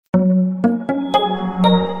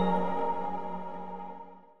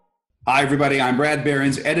Hi, everybody. I'm Brad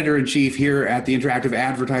Behrens, editor-in-chief here at the Interactive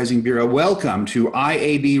Advertising Bureau. Welcome to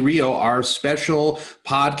IAB Rio, our special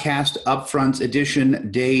podcast upfront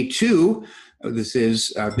edition, day 2. This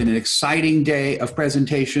has been an exciting day of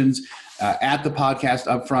presentations at the podcast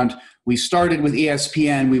upfront. We started with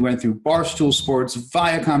ESPN. We went through Barstool Sports,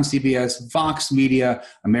 Viacom CBS, Vox Media,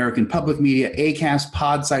 American Public Media, Acast,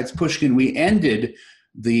 Podsights, Pushkin. We ended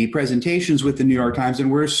the presentations with the New York Times,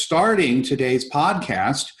 and we're starting today's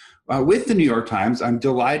podcast with the New York Times. I'm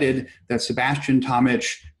delighted that Sebastian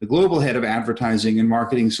Tomic, the global head of advertising and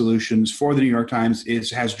marketing solutions for the New York Times,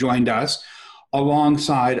 has joined us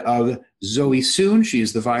alongside of Zoe Soon. She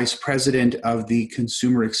is the vice president of the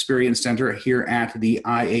Consumer Experience Center here at the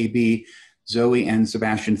IAB. Zoe and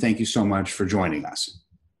Sebastian, thank you so much for joining us.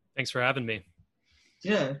 Thanks for having me.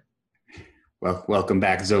 Yeah. Well, welcome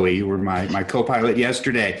back, Zoe. You were my co-pilot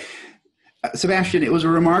yesterday. Sebastian, it was a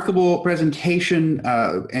remarkable presentation,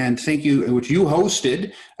 and thank you, which you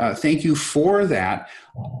hosted. Thank you for that.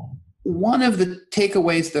 One of the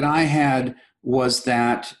takeaways that I had was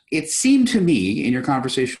that it seemed to me, in your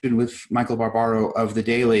conversation with Michael Barbaro of The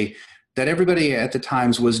Daily, that everybody at the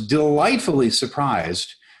Times was delightfully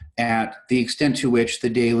surprised at the extent to which The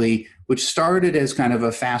Daily, which started as kind of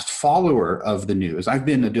a fast follower of the news — I've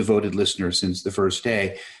been a devoted listener since the first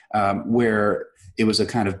day, where it was a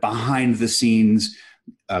kind of behind the scenes,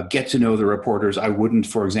 get to know the reporters. I wouldn't,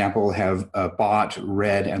 for example, have bought,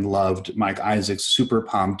 read, and loved Mike Isaac's Super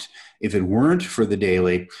Pumped if it weren't for The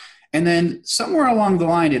Daily. And then somewhere along the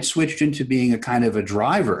line, it switched into being a kind of a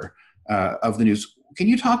driver of the news. Can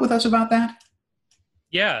you talk with us about that?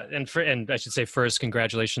 Yeah, and I should say first,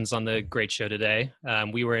 congratulations on the great show today.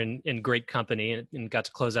 We were in great company and got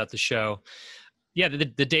to close out the show. Yeah,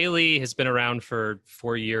 the Daily has been around for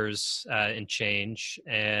 4 years and change,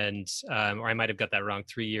 and or I might have got that wrong,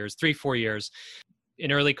 4 years.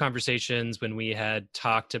 In early conversations when we had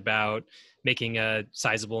talked about making a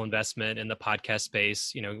sizable investment in the podcast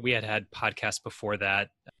space, we had podcasts before that.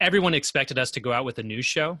 Everyone expected us to go out with a news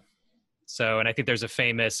show. And I think there's a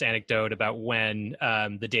famous anecdote about when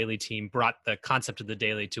the Daily team brought the concept of the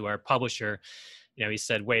Daily to our publisher. He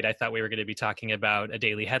said, "Wait, I thought we were going to be talking about a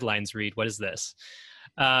daily headlines read. What is this?"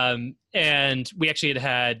 And we actually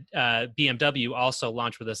had BMW also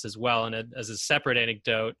launch with us as well. And as a separate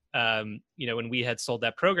anecdote, when we had sold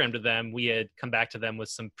that program to them, we had come back to them with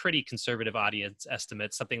some pretty conservative audience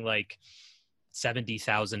estimates, something like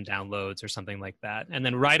 70,000 downloads or something like that. And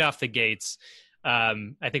then right off the gates,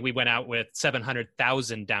 I think we went out with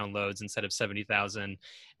 700,000 downloads instead of 70,000,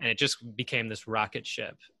 and it just became this rocket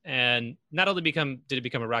ship. And not only did it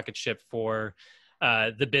become a rocket ship for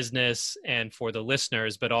the business and for the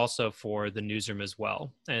listeners, but also for the newsroom as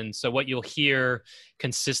well. And so what you'll hear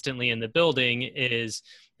consistently in the building is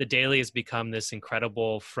the Daily has become this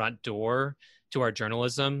incredible front door to our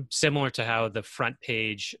journalism, similar to how the front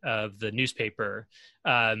page of the newspaper,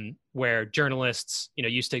 where journalists,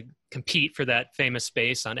 used to compete for that famous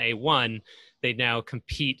space on A1, they now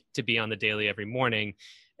compete to be on the Daily every morning.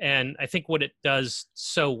 And I think what it does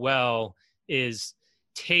so well is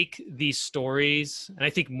take these stories, and I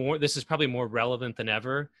think this is probably more relevant than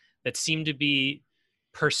ever, that seem to be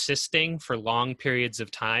persisting for long periods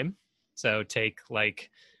of time. So take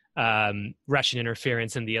Russian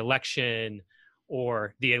interference in the election,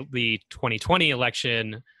 or the 2020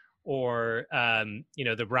 election, or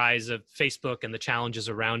the rise of Facebook and the challenges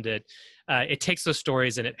around it. It takes those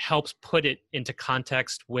stories and it helps put it into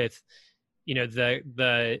context with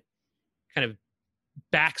the kind of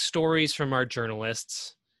backstories from our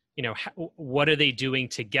journalists. What are they doing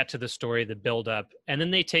to get to the story, the buildup, and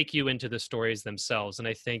then they take you into the stories themselves. And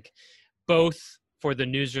I think both for the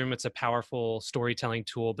newsroom, it's a powerful storytelling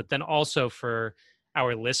tool, but then also for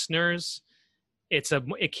our listeners,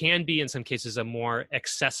 it can be in some cases a more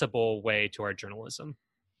accessible way to our journalism.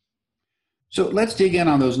 So let's dig in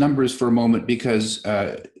on those numbers for a moment, because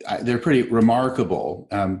they're pretty remarkable.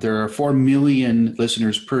 There are 4 million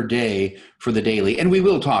listeners per day for The Daily, and we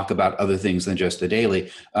will talk about other things than just The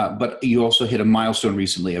Daily, but you also hit a milestone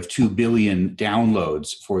recently of 2 billion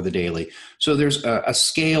downloads for The Daily. So there's a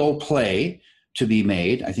scale play to be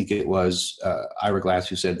made. I think it was Ira Glass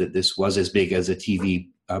who said that this was as big as a TV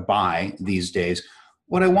buy these days.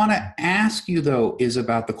 What I want to ask you, though, is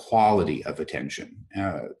about the quality of attention.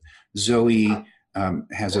 Zoe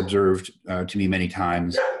has observed to me many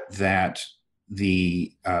times that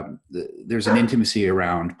there's an intimacy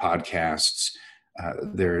around podcasts.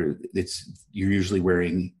 You're usually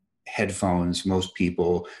wearing headphones. Most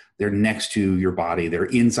people, they're next to your body. They're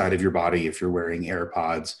inside of your body if you're wearing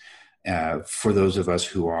AirPods. For those of us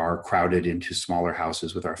who are crowded into smaller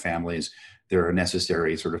houses with our families, there are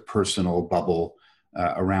necessary sort of personal bubble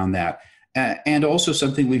around that. And also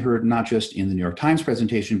something we heard not just in the New York Times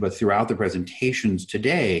presentation, but throughout the presentations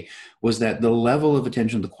today, was that the level of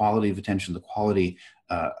attention, the quality of attention, the quality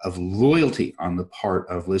of loyalty on the part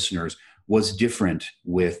of listeners was different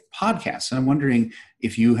with podcasts. And I'm wondering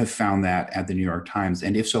if you have found that at the New York Times,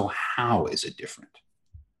 and if so, how is it different?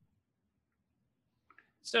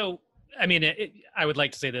 So, I mean, I would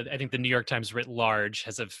like to say that I think the New York Times writ large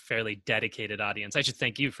has a fairly dedicated audience. I should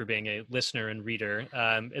thank you for being a listener and reader.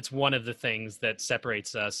 It's one of the things that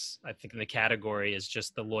separates us, I think, in the category is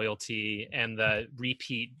just the loyalty and the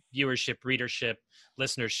repeat viewership, readership,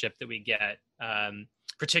 listenership that we get,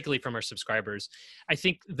 particularly from our subscribers. I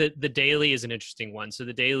think that the Daily is an interesting one. So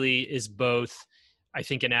the Daily is both, I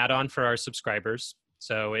think, an add-on for our subscribers.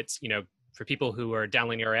 So it's, for people who are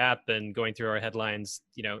downloading our app and going through our headlines,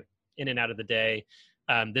 in and out of the day.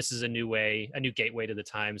 This is a new gateway to the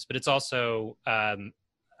Times, but it's also a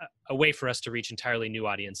way for us to reach entirely new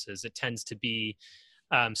audiences. It tends to be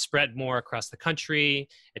spread more across the country.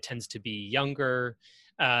 It tends to be younger.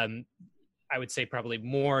 I would say probably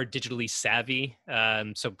more digitally savvy,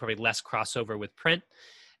 so probably less crossover with print.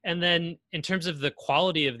 And then in terms of the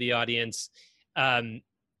quality of the audience,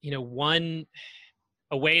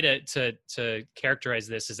 a way to characterize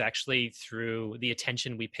this is actually through the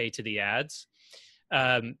attention we pay to the ads.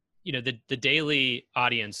 The Daily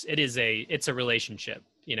audience, it's a relationship,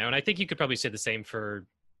 and I think you could probably say the same for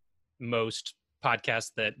most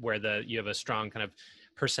podcasts where you have a strong kind of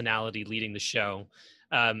personality leading the show.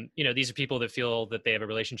 These are people that feel that they have a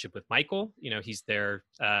relationship with Michael. He's their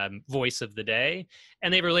voice of the day,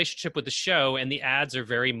 and they have a relationship with the show, and the ads are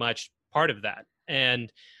very much part of that.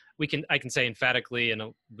 And I can say emphatically,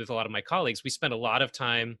 and with a lot of my colleagues, we spend a lot of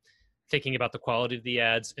time thinking about the quality of the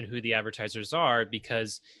ads and who the advertisers are,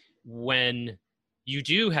 because when you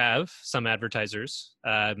do have some advertisers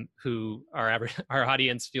who our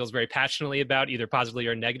audience feels very passionately about, either positively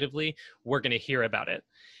or negatively, we're going to hear about it.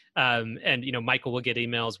 And Michael will get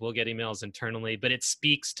emails, we'll get emails internally, but it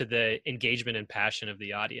speaks to the engagement and passion of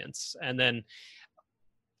the audience. And then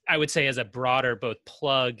I would say, as a broader both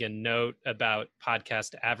plug and note about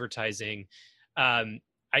podcast advertising,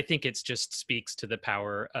 I think it just speaks to the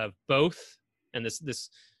power of both. And this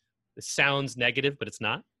sounds negative, but it's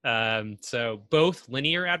not. So both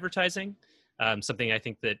linear advertising, something I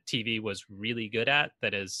think that TV was really good at.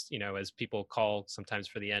 That is, as people call sometimes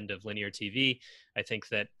for the end of linear TV, I think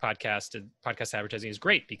that podcast advertising is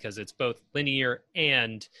great because it's both linear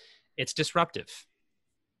and it's disruptive.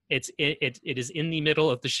 It is in the middle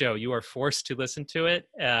of the show. You are forced to listen to it,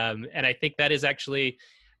 and I think that is actually,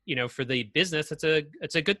 for the business, it's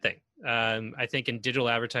a good thing. I think in digital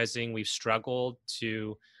advertising, we've struggled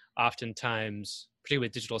to oftentimes, particularly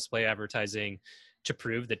with digital display advertising, to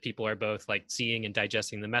prove that people are both like seeing and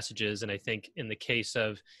digesting the messages. And I think in the case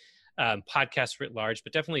of podcasts writ large,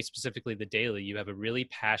 but definitely specifically the Daily, you have a really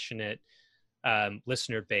passionate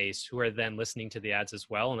listener base who are then listening to the ads as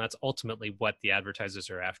well. And that's ultimately what the advertisers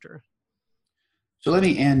are after. So let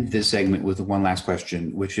me end this segment with one last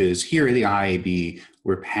question, which is, here at the IAB,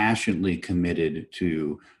 we're passionately committed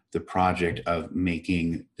to the project of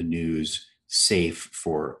making the news safe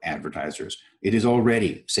for advertisers. It is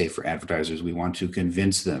already safe for advertisers. We want to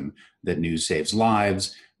convince them that news saves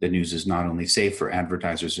lives, that news is not only safe for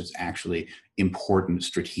advertisers, it's actually important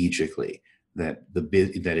strategically. That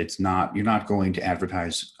it's not, you're not going to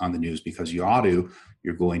advertise on the news because you ought to,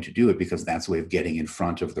 you're going to do it because that's the way of getting in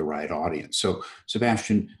front of the right audience. So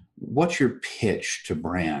Sebastian, what's your pitch to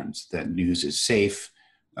brands that news is safe,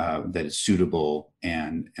 that it's suitable,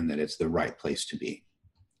 and that it's the right place to be?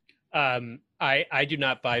 I do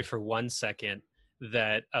not buy for 1 second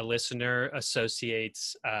that a listener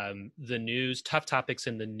associates the news, tough topics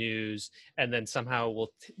in the news, and then somehow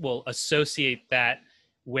will associate that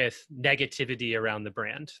with negativity around the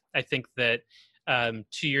brand. I think that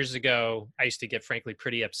 2 years ago, I used to get frankly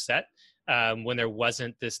pretty upset when there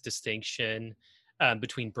wasn't this distinction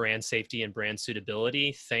between brand safety and brand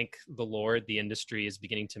suitability. Thank the Lord, the industry is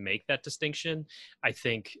beginning to make that distinction. I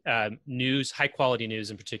think news, high quality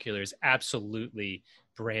news in particular, is absolutely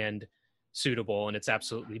brand suitable and it's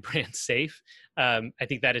absolutely brand safe. I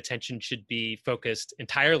think that attention should be focused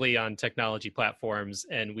entirely on technology platforms,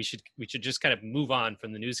 and we should just kind of move on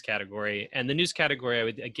from the news category. And the news category, I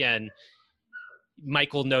would, again,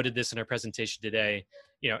 Michael noted this in our presentation today,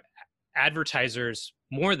 advertisers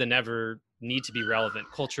more than ever need to be relevant.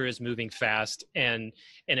 Culture is moving fast, and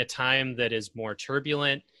in a time that is more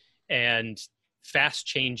turbulent and fast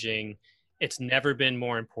changing, it's never been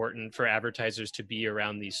more important for advertisers to be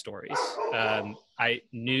around these stories.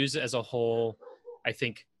 News as a whole, I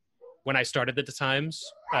think, when I started at the Times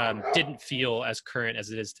didn't feel as current as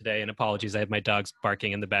it is today. And apologies, I have my dogs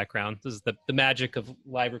barking in the background. This is the magic of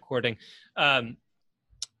live recording.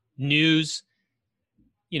 News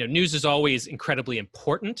is always incredibly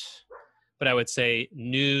important, but I would say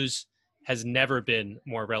news has never been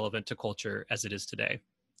more relevant to culture as it is today.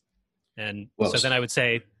 And so then I would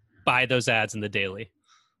say, buy those ads in the Daily.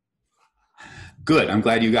 Good. I'm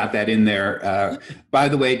glad you got that in there. By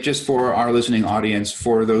the way, just for our listening audience,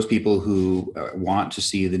 for those people who want to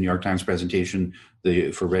see the New York Times presentation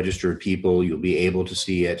for registered people, you'll be able to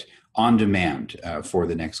see it on demand for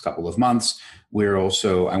the next couple of months.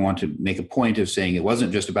 I want to make a point of saying it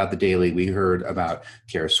wasn't just about the Daily. We heard about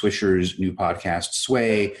Kara Swisher's new podcast,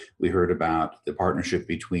 Sway. We heard about the partnership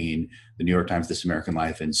between the New York Times, This American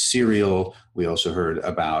Life, and Serial. We also heard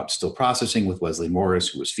about Still Processing with Wesley Morris,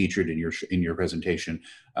 who was featured in your presentation.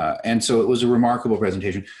 And so it was a remarkable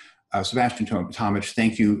presentation. Sebastian Tomic,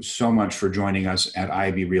 thank you so much for joining us at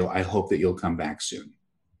IAB Real. I hope that you'll come back soon.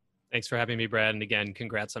 Thanks for having me, Brad. And again,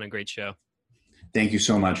 congrats on a great show. Thank you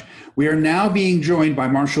so much. We are now being joined by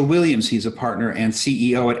Marshall Williams. He's a partner and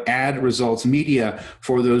CEO at Ad Results Media.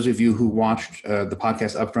 For those of you who watched the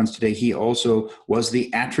podcast upfronts today, he also was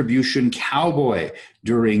the attribution cowboy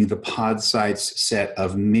during the PodSights set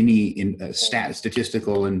of mini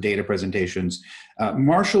statistical and data presentations.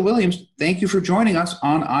 Marshall Williams, thank you for joining us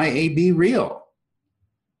on IAB Real.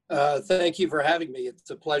 Thank you for having me. It's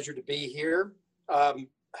a pleasure to be here.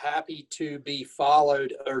 Happy to be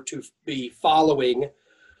followed or to be following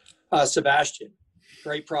Sebastian.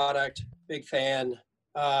 Great product, big fan.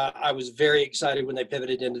 I was very excited when they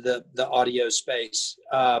pivoted into the audio space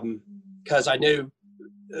because I knew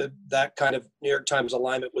that kind of New York Times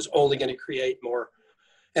alignment was only going to create more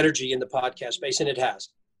energy in the podcast space, and it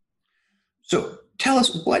has. So tell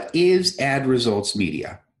us, what is Ad Results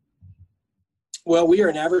Media? Well, we are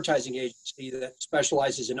an advertising agency that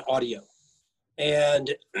specializes in audio.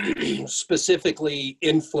 And specifically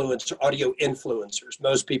audio influencers.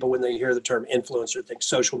 Most people, when they hear the term influencer, think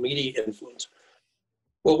social media influencer.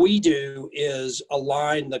 What we do is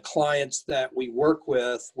align the clients that we work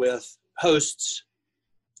with hosts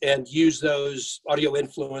and use those audio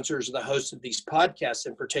influencers, the hosts of these podcasts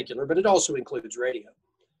in particular, but it also includes radio.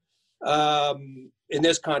 In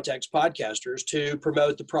this context, podcasters, to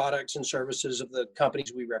promote the products and services of the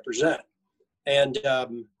companies we represent. And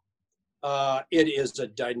it is a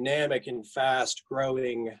dynamic and fast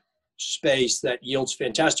growing space that yields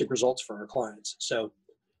fantastic results for our clients. So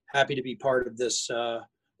happy to be part of this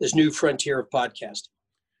new frontier of podcasting.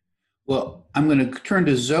 Well, I'm going to turn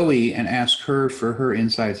to Zoe and ask her for her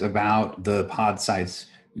insights about the PodSights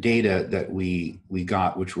data that we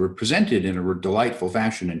got, which were presented in a delightful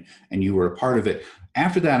fashion, and you were a part of it.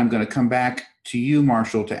 After that, I'm going to come back to you,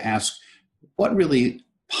 Marshall, to ask what really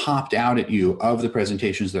popped out at you of the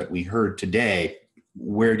presentations that we heard today.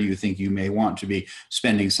 Where do you think you may want to be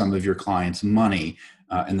spending some of your clients' money?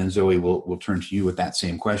 And then Zoe will turn to you with that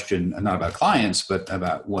same question, not about clients, but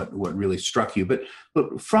about what really struck you. But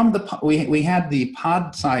from we had the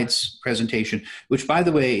PodSights presentation, which, by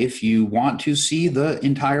the way, if you want to see the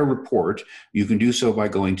entire report, you can do so by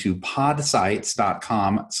going to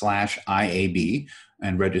podsights.com/IAB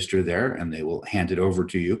and register there, and they will hand it over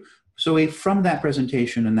to you. So from that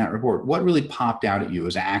presentation and that report, what really popped out at you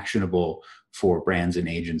as actionable for brands and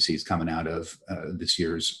agencies coming out of this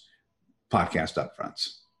year's podcast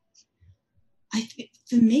upfronts?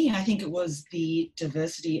 For me, I think it was the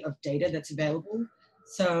diversity of data that's available.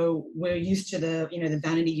 So we're used to the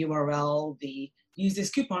vanity URL, the use this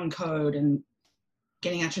coupon code and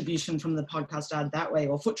getting attribution from the podcast ad that way,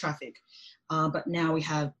 or foot traffic. But now we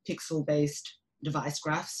have pixel-based device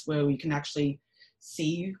graphs where we can actually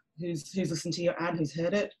see who's listened to your ad, who's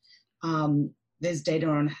heard it. There's data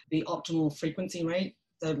on the optimal frequency rate.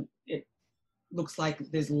 So it looks like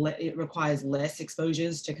it requires less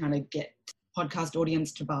exposures to kind of get podcast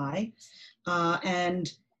audience to buy.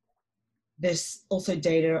 And there's also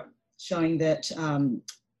data showing that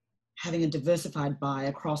having a diversified buy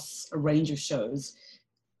across a range of shows,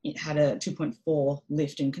 it had a 2.4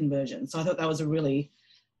 lift in conversion. So I thought that was a really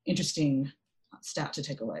interesting stat to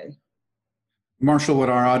take away. Marshall, what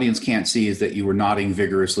our audience can't see is that you were nodding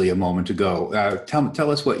vigorously a moment ago. Tell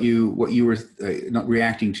us what you were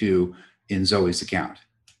reacting to in Zoe's account.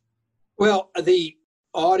 Well, the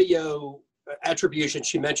audio attribution,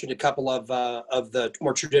 she mentioned a couple of the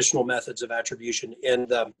more traditional methods of attribution.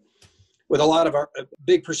 And with a lot of a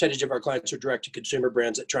big percentage of our clients are direct-to-consumer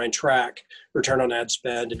brands that try and track return on ad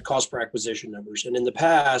spend and cost per acquisition numbers. And in the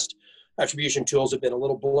past, attribution tools have been a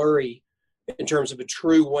little blurry in terms of a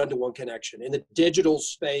true one-to-one connection. In the digital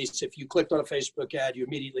space, if you clicked on a Facebook ad, you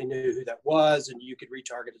immediately knew who that was and you could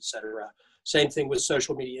retarget, et cetera. Same thing with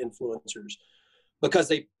social media influencers, because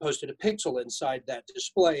they posted a pixel inside that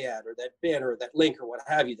display ad or that banner or that link or what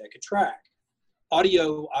have you that could track.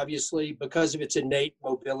 Audio, obviously, because of its innate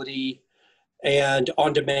mobility and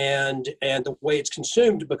on demand and the way it's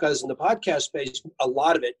consumed, because in the podcast space, a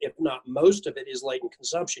lot of it, if not most of it, is latent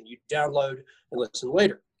consumption. You download and listen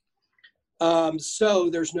later. So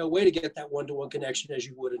there's no way to get that one-to-one connection as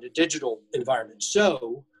you would in a digital environment.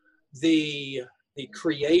 So the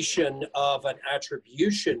creation of an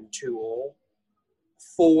attribution tool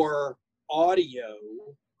for audio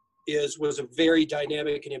was a very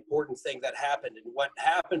dynamic and important thing that happened. And what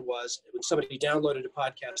happened was when somebody downloaded a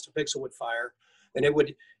podcast, a pixel would fire, and it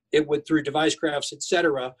would through device graphs, et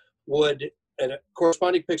cetera, and a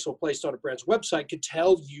corresponding pixel placed on a brand's website could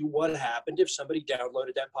tell you what happened if somebody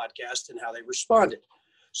downloaded that podcast and how they responded.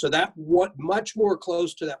 So that much more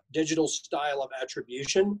close to that digital style of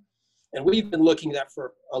attribution. And we've been looking at that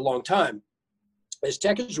for a long time. As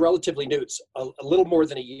tech is relatively new, it's a little more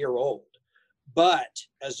than a year old. But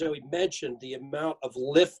as Zoe mentioned, the amount of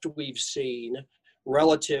lift we've seen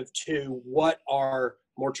relative to what are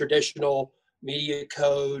more traditional media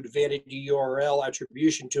code, vanity URL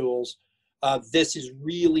attribution tools, this is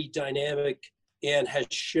really dynamic and has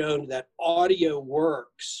shown that audio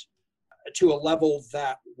works to a level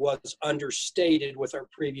that was understated with our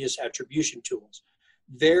previous attribution tools.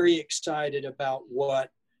 Very excited about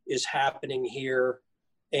what is happening here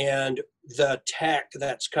and the tech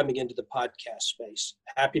that's coming into the podcast space.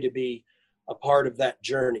 Happy to be a part of that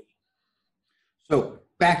journey. So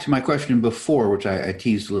back to my question before, which I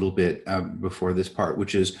teased a little bit before this part,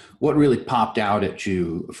 which is what really popped out at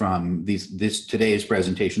you from today's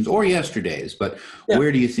presentations or yesterday's, but yeah.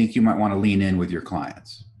 Where do you think you might want to lean in with your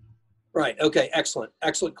clients? Right. Okay. Excellent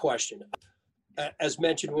question. As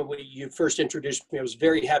mentioned, when you first introduced me, I was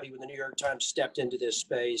very happy when the New York Times stepped into this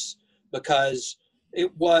space, because it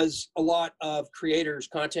was a lot of creators,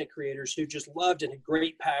 content creators, who just loved and had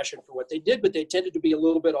great passion for what they did, but they tended to be a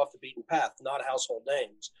little bit off the beaten path, not household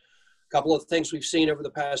names. A couple of things we've seen over the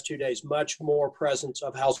past 2 days: much more presence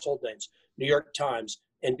of household names. New York Times,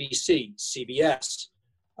 NBC, CBS,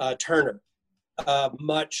 Turner,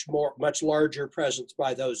 much larger presence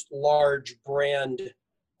by those large brand,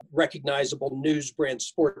 recognizable news brands,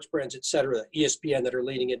 sports brands, et cetera, ESPN, that are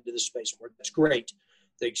leading into the space more. That's great.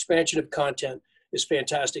 The expansion of content is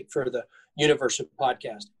fantastic for the universe of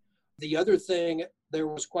podcast. The other thing, there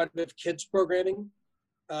was quite a bit of kids programming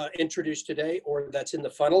introduced today, or that's in the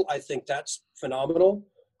funnel. I think that's phenomenal.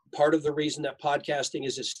 Part of the reason that podcasting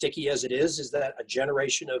is as sticky as it is that a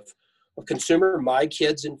generation of consumer, my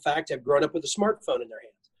kids, in fact, have grown up with a smartphone in their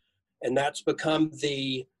hands. And that's become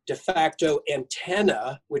the de facto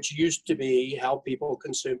antenna, which used to be how people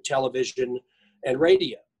consume television and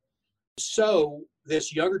radio. So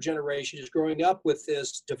this younger generation is growing up with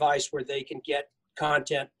this device where they can get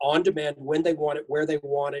content on demand when they want it, where they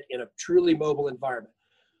want it, in a truly mobile environment.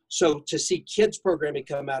 So to see kids programming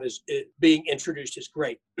come out as being introduced is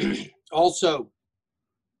great. Also,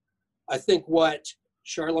 I think what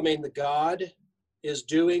Charlemagne the God is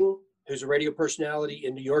doing, who's a radio personality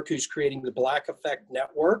in New York, who's creating the Black Effect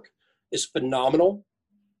Network, is phenomenal.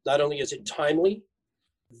 Not only is it timely,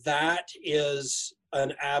 that is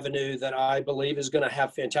an avenue that I believe is going to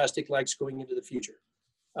have fantastic legs going into the future.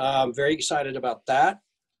 I'm very excited about that.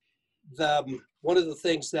 One of the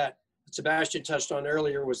things that Sebastian touched on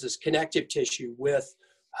earlier was this connective tissue with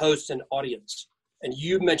host and audience. And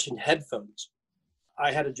you mentioned headphones.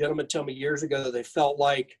 I had a gentleman tell me years ago that they felt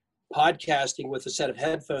like podcasting with a set of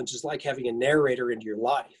headphones is like having a narrator into your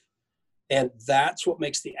life. And that's what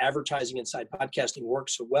makes the advertising inside podcasting work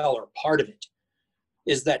so well, or part of it,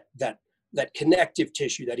 is that connective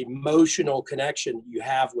tissue, that emotional connection you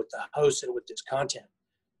have with the host and with this content.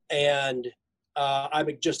 And I'm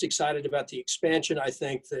just excited about the expansion. I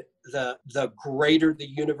think that the greater the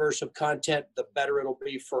universe of content, the better it'll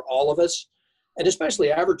be for all of us, and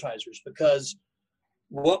especially advertisers, because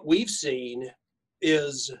what we've seen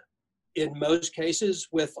is, in most cases,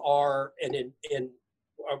 with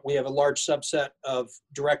we have a large subset of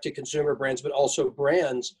direct-to-consumer brands, but also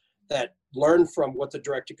brands that learn from what the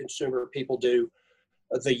direct-to-consumer people do.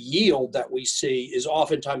 The yield that we see is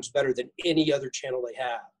oftentimes better than any other channel they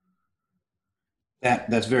have.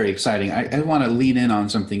 That's very exciting. I want to lean in on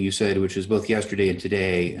something you said, which is both yesterday and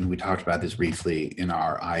today, and we talked about this briefly in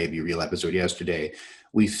our I Be Real episode yesterday.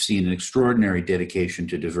 We've seen an extraordinary dedication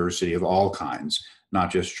to diversity of all kinds,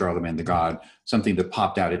 not just Charlemagne the God. Something that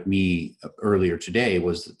popped out at me earlier today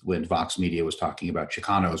was when Vox Media was talking about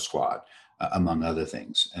Chicano Squad, among other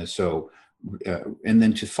things. And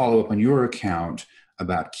then to follow up on your account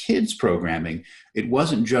about kids programming, it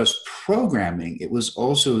wasn't just programming, it was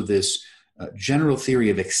also this general theory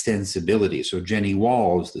of extensibility. So Jenny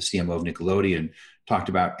Walls, the CMO of Nickelodeon, talked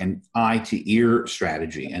about an eye to ear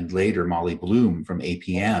strategy. And later Molly Bloom from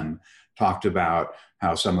APM talked about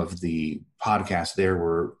how some of the podcasts there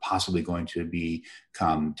were possibly going to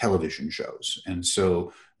become television shows. And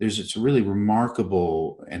so it's really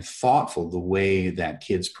remarkable and thoughtful the way that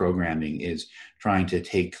kids programming is trying to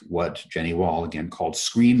take what Jenny Wall again called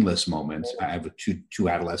screenless moments. I have two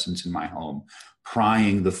adolescents in my home,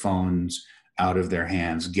 prying the phones out of their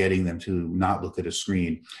hands, getting them to not look at a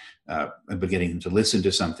screen, but getting them to listen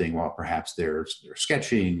to something while perhaps they're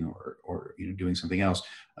sketching or doing something else.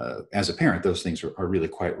 As a parent, those things are really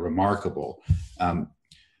quite remarkable.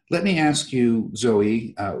 Let me ask you,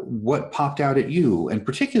 Zoe, what popped out at you? And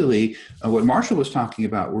particularly what Marshall was talking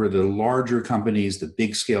about were the larger companies, the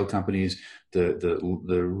big scale companies, the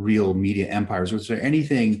real media empires. Was there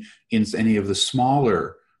anything in any of the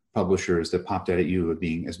smaller publishers that popped out at you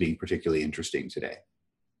as being particularly interesting today?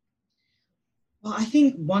 Well, I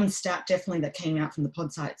think one stat definitely that came out from the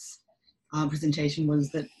PodSites presentation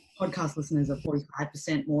was that podcast listeners are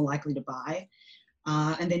 45% more likely to buy.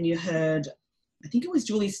 And then you heard, I think it was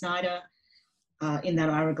Julie Snyder in that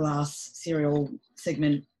Ira Glass serial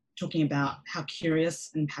segment talking about how curious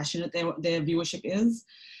and passionate their viewership is.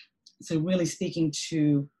 So really speaking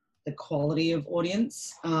to the quality of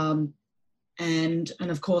audience. And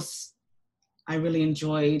of course, I really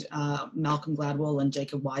enjoyed Malcolm Gladwell and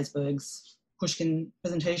Jacob Weisberg's Pushkin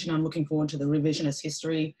presentation. I'm looking forward to the Revisionist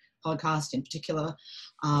History podcast in particular.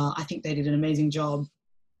 I think they did an amazing job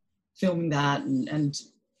filming that and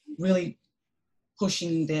really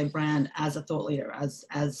pushing their brand as a thought leader,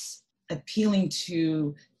 as appealing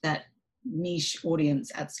to that niche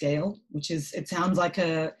audience at scale, which is, it sounds like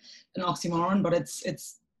an oxymoron, but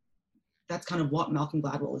that's kind of what Malcolm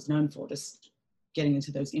Gladwell is known for, just getting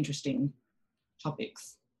into those interesting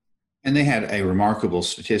topics. And they had a remarkable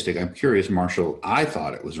statistic. I'm curious, Marshall, I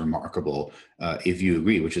thought it was remarkable, if you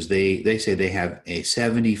agree, which is they say they have a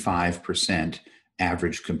 75%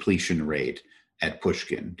 average completion rate at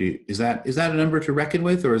Pushkin. Is that a number to reckon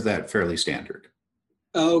with, or is that fairly standard?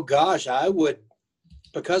 Oh gosh, I would,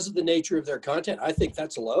 because of the nature of their content, I think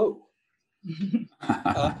that's low.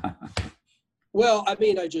 Well, I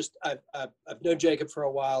mean, I've known Jacob for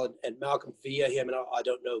a while and Malcolm via him, and I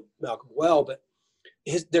don't know Malcolm well, but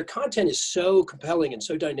their content is so compelling and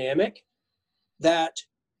so dynamic that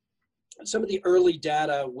some of the early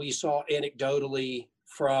data we saw anecdotally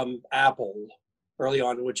from Apple early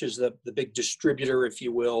on, which is the big distributor, if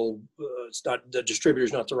you will, it's not, the distributor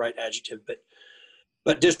is not the right adjective,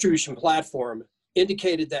 but distribution platform,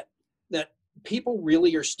 indicated that people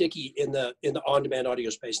really are sticky in the on-demand audio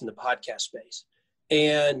space, in the podcast space.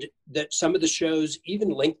 And that some of the shows, even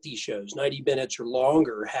lengthy shows, 90 minutes or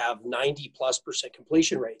longer, have 90+%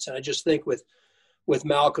 completion rates. And I just think with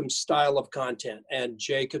Malcolm's style of content and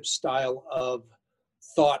Jacob's style of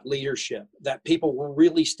thought leadership, that people will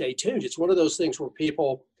really stay tuned. It's one of those things where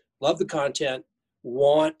people love the content,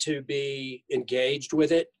 want to be engaged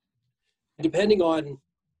with it. Depending on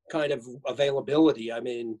kind of availability, I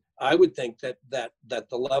mean, I would think that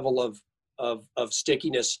the level of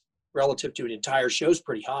stickiness relative to an entire show is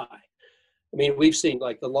pretty high. I mean, we've seen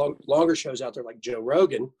like the longer shows out there, like Joe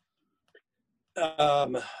Rogan.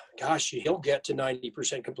 Gosh, he'll get to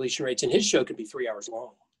 90% completion rates, and his show can be 3 hours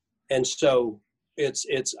long. And so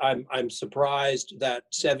I'm surprised that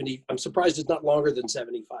I'm surprised it's not longer than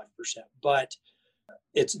 75%, but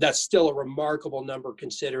that's still a remarkable number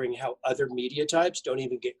considering how other media types don't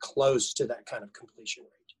even get close to that kind of completion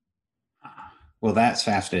rate. Well, that's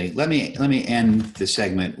fascinating. Let me end the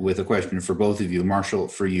segment with a question for both of you. Marshall,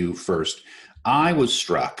 for you first. I was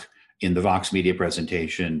struck in the Vox Media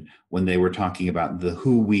presentation when they were talking about the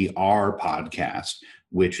Who We Are podcast,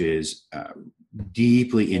 which is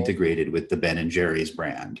deeply integrated with the Ben & Jerry's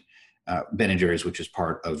brand. Ben & Jerry's, which is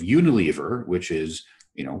part of Unilever, which is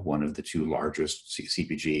one of the two largest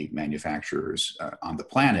CPG manufacturers on the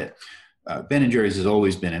planet. Ben & Jerry's has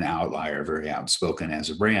always been an outlier, very outspoken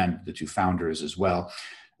as a brand, the two founders as well.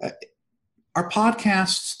 Are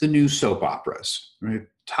podcasts the new soap operas? Right?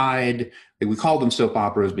 Tide, we call them soap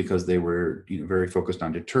operas because they were very focused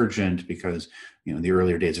on detergent, because in the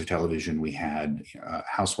earlier days of television we had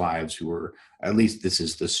housewives who were, at least this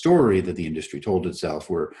is the story that the industry told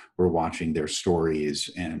itself, were watching their stories,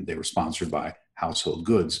 and they were sponsored by household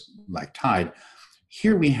goods like Tide.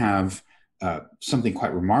 Here we have something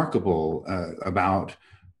quite remarkable about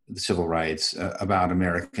the civil rights, about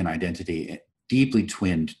American identity, deeply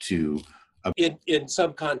twinned to In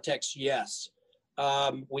some contexts, yes.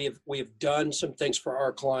 We have done some things for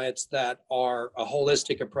our clients that are a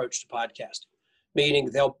holistic approach to podcasting,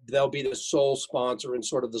 meaning they'll be the sole sponsor and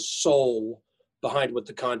sort of the soul behind what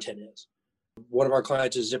the content is. One of our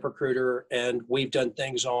clients is ZipRecruiter, and we've done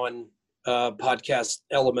things on podcast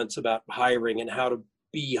elements about hiring and how to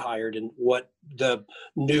be hired and what the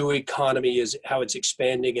new economy is, how it's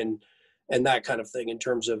expanding and that kind of thing in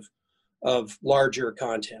terms of larger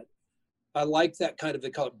content. I like that kind of, they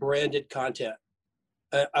call it branded content.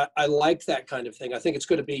 I like that kind of thing. I think it's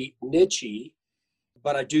going to be niche-y,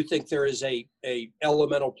 but I do think there is a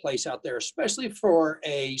elemental place out there, especially for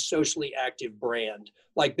a socially active brand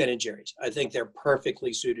like Ben & Jerry's. I think they're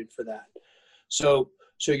perfectly suited for that. So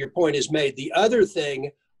your point is made. The other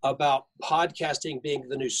thing about podcasting being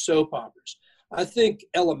the new soap operas, I think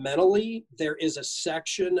elementally there is a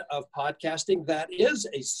section of podcasting that is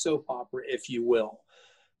a soap opera, if you will.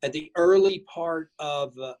 At the early part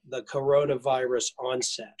of the coronavirus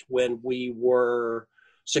onset, when we were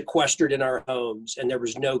sequestered in our homes and there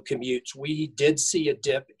was no commutes, we did see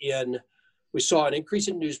we saw an increase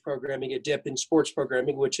in news programming, a dip in sports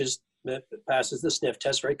programming, which passes the sniff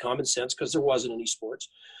test, very common sense because there wasn't any sports.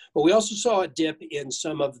 But we also saw a dip in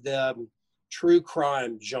some of the true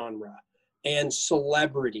crime genre and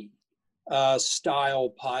celebrity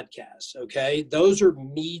style podcasts. Okay. Those are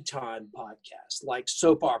me time podcasts like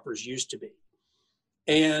soap operas used to be.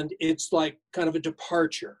 And it's like kind of a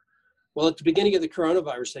departure. Well, at the beginning of the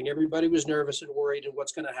coronavirus thing, everybody was nervous and worried and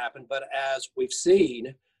what's going to happen. But as we've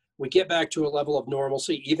seen, we get back to a level of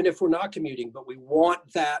normalcy, even if we're not commuting, but we want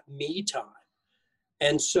that me time.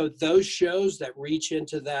 And so those shows that reach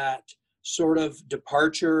into that sort of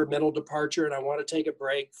departure, mental departure, and I want to take a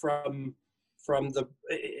break from the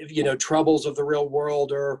troubles of the real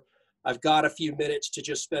world, or I've got a few minutes to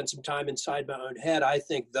just spend some time inside my own head. I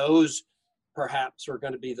think those perhaps are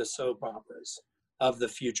going to be the soap operas of the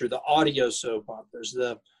future, the audio soap operas,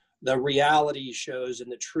 the reality shows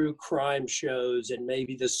and the true crime shows, and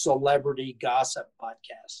maybe the celebrity gossip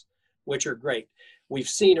podcasts, which are great. We've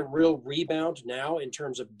seen a real rebound now in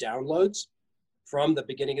terms of downloads from the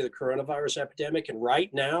beginning of the coronavirus epidemic. And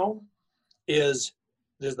right now there's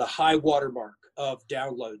the high watermark of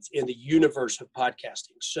downloads in the universe of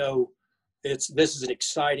podcasting. So this is an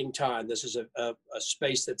exciting time. This is a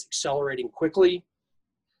space that's accelerating quickly.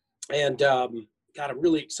 And God, I'm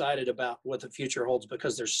really excited about what the future holds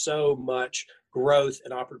because there's so much growth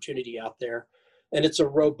and opportunity out there. And it's a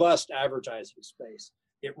robust advertising space.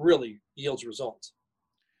 It really yields results.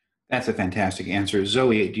 That's a fantastic answer.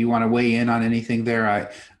 Zoe, do you want to weigh in on anything there? I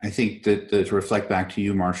think that to reflect back to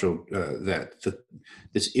you, Marshall,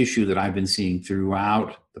 this issue that I've been seeing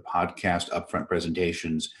throughout the podcast upfront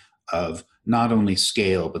presentations of not only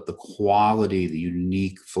scale, but the quality, the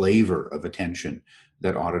unique flavor of attention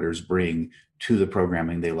that auditors bring to the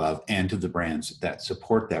programming they love and to the brands that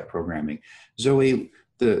support that programming. Zoe,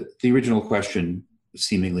 the original question,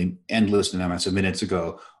 seemingly endless amounts of minutes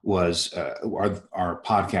ago, was are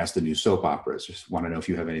podcasts the new soap operas? Just want to know if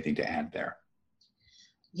you have anything to add there.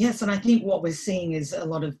 Yes, and I think what we're seeing is a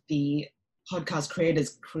lot of the podcast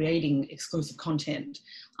creators creating exclusive content.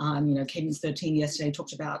 Cadence 13 yesterday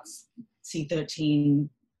talked about C13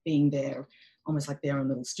 being there, almost like their own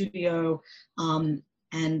little studio.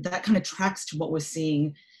 And that kind of tracks to what we're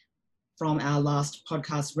seeing from our last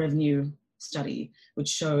podcast revenue study, which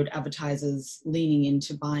showed advertisers leaning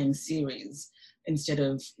into buying series instead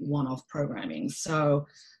of one-off programming. So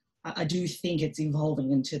I do think it's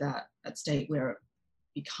evolving into that state where it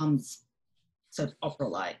becomes sort of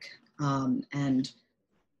opera-like, and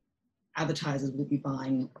advertisers will be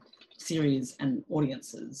buying series and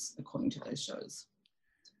audiences according to those shows.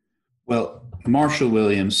 Well, Marshall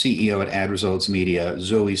Williams, CEO at Ad Results Media,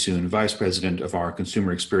 Zoe Soon, Vice President of our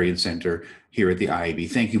Consumer Experience Center here at the IAB.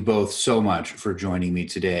 Thank you both so much for joining me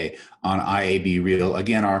today on IAB Real.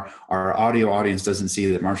 Again, our audio audience doesn't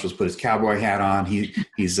see that Marshall's put his cowboy hat on.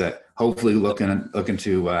 He's hopefully looking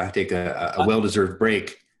to take a well-deserved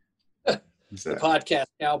break. The podcast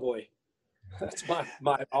cowboy. That's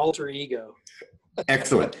my alter ego.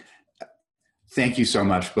 Excellent. Thank you so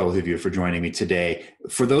much, both of you, for joining me today.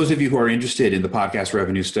 For those of you who are interested in the podcast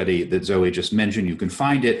revenue study that Zoe just mentioned, you can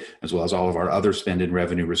find it, as well as all of our other spend and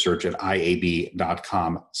revenue research, at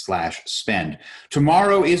iab.com/spend.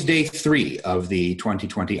 Tomorrow is day 3 of the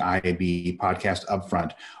 2020 IAB podcast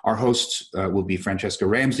upfront. Our hosts will be Francesca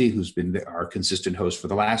Ramsey, who's been our consistent host for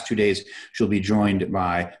the last 2 days. She'll be joined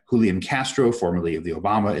by Julian Castro, formerly of the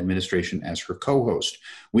Obama administration, as her co-host.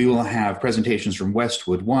 We will have presentations from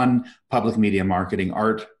Westwood One, Public Media Marketing,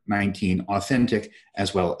 Art 19, Authentic,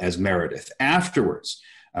 as well as Meredith. Afterwards,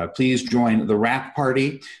 Please join the wrap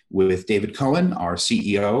party with David Cohen, our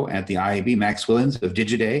CEO at the IAB, Max Willens of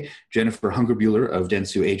Digiday, Jennifer Hungerbuehler of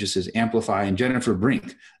Dentsu Aegis' Amplify, and Jennifer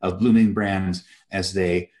Brink of Blooming Brands as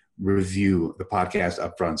they review the podcast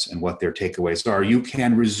upfronts and what their takeaways are. You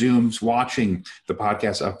can resume watching the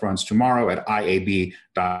podcast upfronts tomorrow at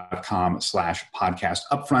iab.com/podcast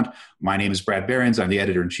upfront. My name is Brad Behrens. I'm the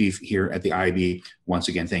editor-in-chief here at the IAB. Once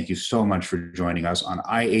again, thank you so much for joining us on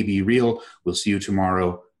IAB Real. We'll see you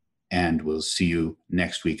tomorrow, and we'll see you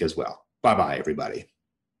next week as well. Bye-bye, everybody.